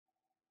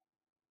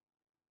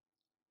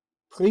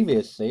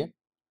Previously,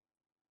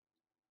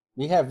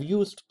 we have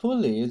used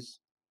pulleys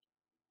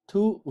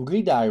to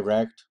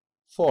redirect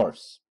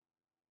force.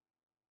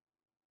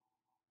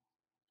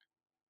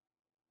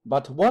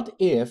 But what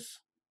if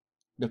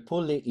the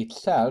pulley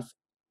itself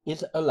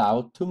is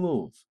allowed to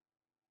move?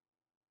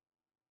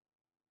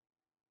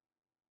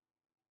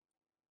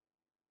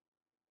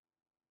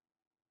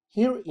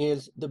 Here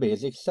is the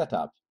basic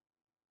setup.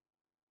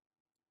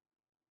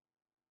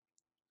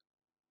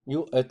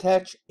 You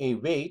attach a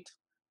weight,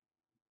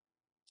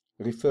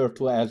 referred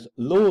to as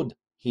load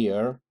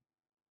here,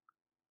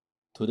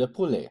 to the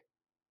pulley.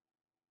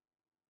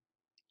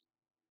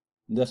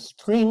 The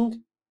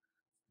string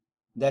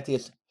that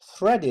is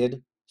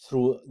threaded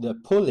through the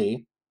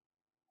pulley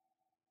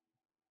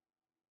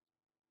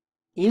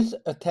is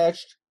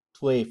attached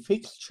to a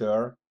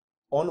fixture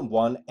on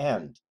one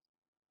end.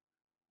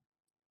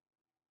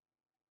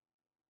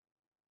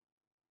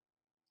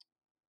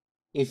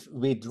 If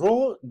we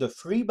draw the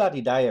free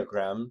body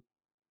diagram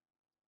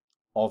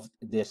of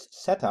this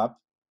setup,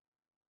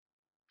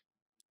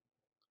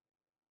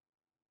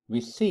 we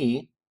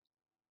see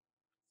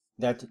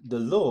that the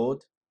load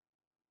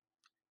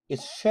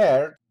is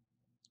shared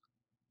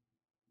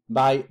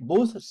by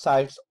both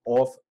sides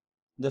of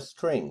the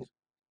string.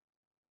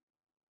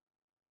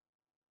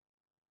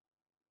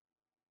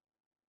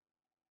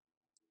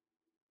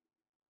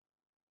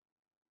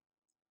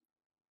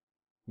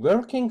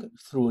 Working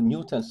through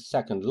Newton's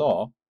second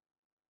law,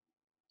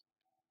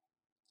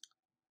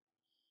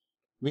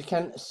 we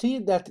can see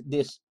that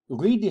this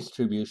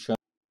redistribution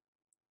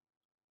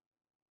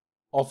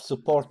of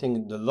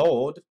supporting the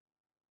load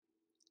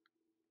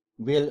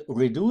will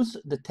reduce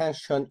the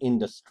tension in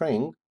the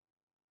string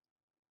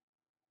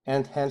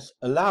and hence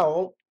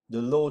allow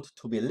the load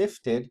to be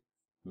lifted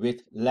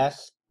with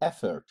less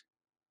effort.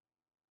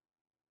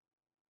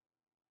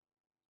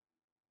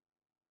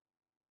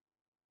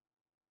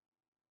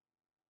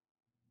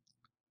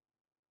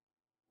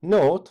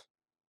 Note,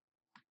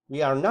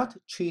 we are not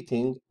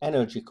cheating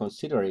energy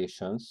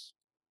considerations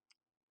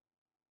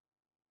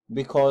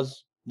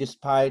because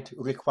despite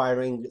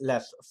requiring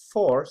less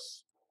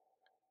force,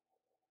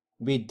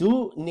 we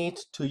do need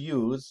to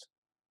use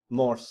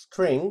more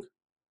string,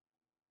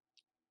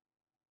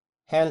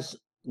 hence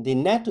the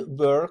net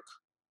work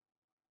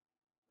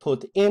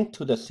put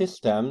into the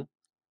system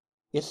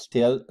is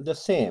still the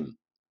same.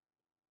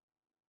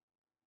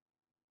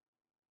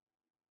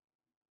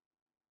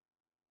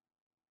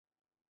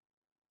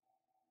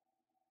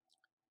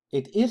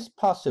 It is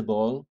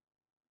possible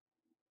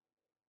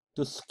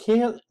to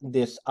scale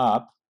this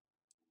up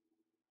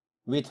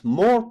with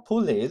more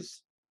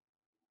pulleys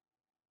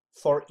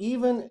for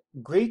even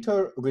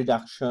greater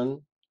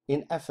reduction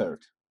in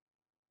effort.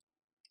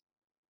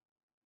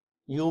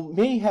 You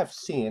may have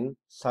seen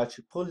such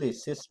pulley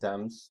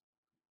systems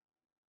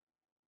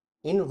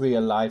in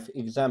real-life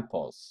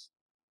examples.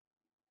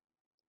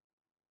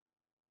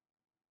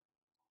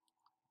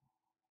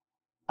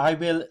 I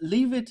will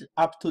leave it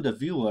up to the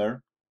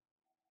viewer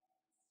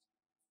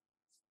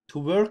to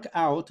work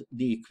out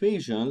the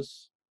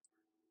equations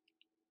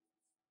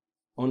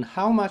on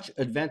how much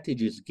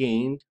advantage is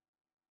gained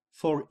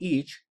for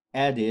each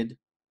added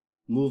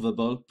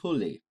movable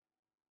pulley.